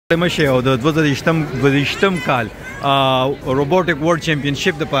مشه او د 2023م کال روبوټک ورلد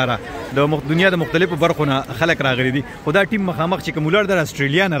چمپionship د پاره د دنیا د مختلفو برخو نه خلک راغلي دي خدا ټیم مخامخ چې کومولر د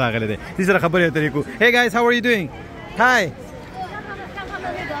استرالیا نه راغلي دي دې سره خبرې اترې کو hey guys how are you doing hi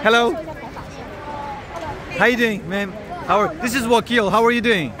hello how are you doing ma'am this is Wakil how are you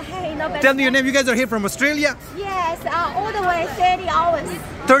doing tell me your name you guys are here from Australia yes all the way 30 hours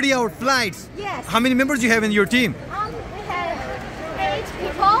 30-hour flights yes how many members you have in your team we have 8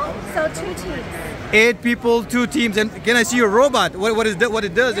 people so 2 teams 8 people 2 teams and can I see your robot what is that what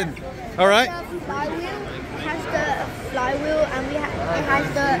it does and all right the flywheel has the flywheel and it has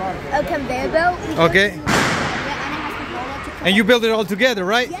the conveyor belt okay and it has the roller to and you build it all together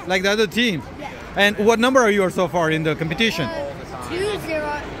right yeah. like the other team yeah. and what number are you so far in the competition 2-0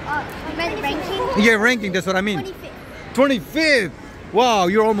 ranking yeah ranking that's what I mean 25th wow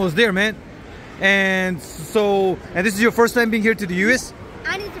you're almost there man and this is your first time being here to the US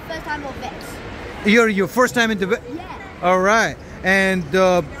and it's the first time of VEX your first time in the yeah all right and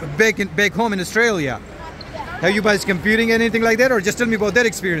back home in Australia have you guys competing anything like that or just tell me about that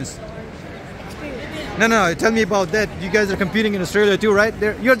experience no tell me about that you guys are competing in Australia too right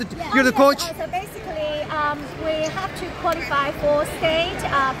there you're the coach so basically we have to qualify for state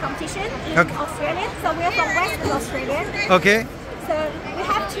competition in Australia so we're from Western Australia okay so we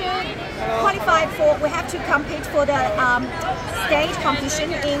have to compete for the state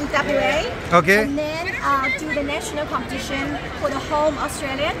competition in WA okay and then do the national competition for the home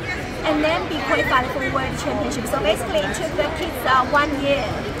Australian and then be qualified for World Championship so basically it took the kids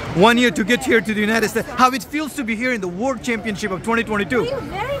 1 year to get here to the United States how it feels to be here in the World Championship of 2022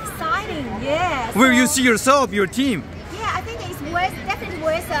 very exciting yes where you see yourself your team yeah I think it's definitely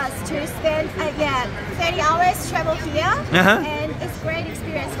worth us to spend 30 hours travel here and it's great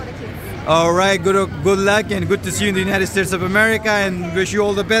experience for the kids all right good luck and good to see you in the United States of America and wish you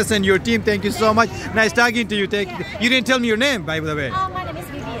all the best and your team thank you so much nice talking to you you didn't tell me your name by the way my name is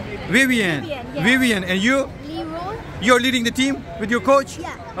Vivian Vivian and you you're leading the team with your coach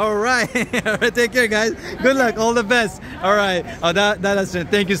yeah all right take care guys good luck all the best all right that's it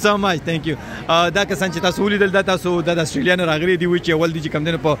thank you so much thank you دا کسان چې تاسو ولیدل دا تاسو د استرالیا نه راغلي دي چې اول دي چې کم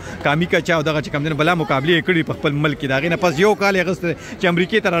دنه په کامیکا چا دغه چې کم دنه بلا مقابله کړي په خپل ملک کې دا غینه پس یو کال غست چې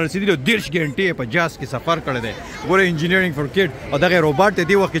امریکای ته رسیدلی 10 غنټې په جاز کې سفر کړی دی ګوره انجینیرینګ فور کډ او دغه روبوټ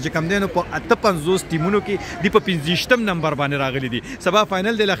دی وخت چې کم دنه په 55 ټیمونو کې دی په 25م نمبر باندې راغلي دي سبا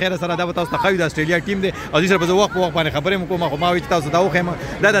فائنل دی لخيره سره دا تاسو ته خو د استرالیا ټیم دی او دې سره په وخت باندې خبرې مکو ما خو ما وی تاسو دا وخم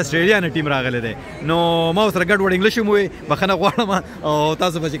دا د استرالیا نه ټیم راغلی دی نو ما سره ګډ وډ انګلیش مو بخنه غواړم او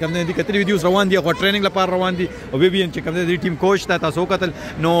تاسو به کوم نه دي کتري ویډیوز روان دي او ټریننګ لپاره روان دي او بیبین چې کوم نه دي ټیم کوچ تاسو قتل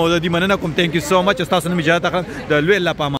نو د دې مننه کوم ثانک یو سو مچ تاسو نه اجازه اخلم د لوی الله پام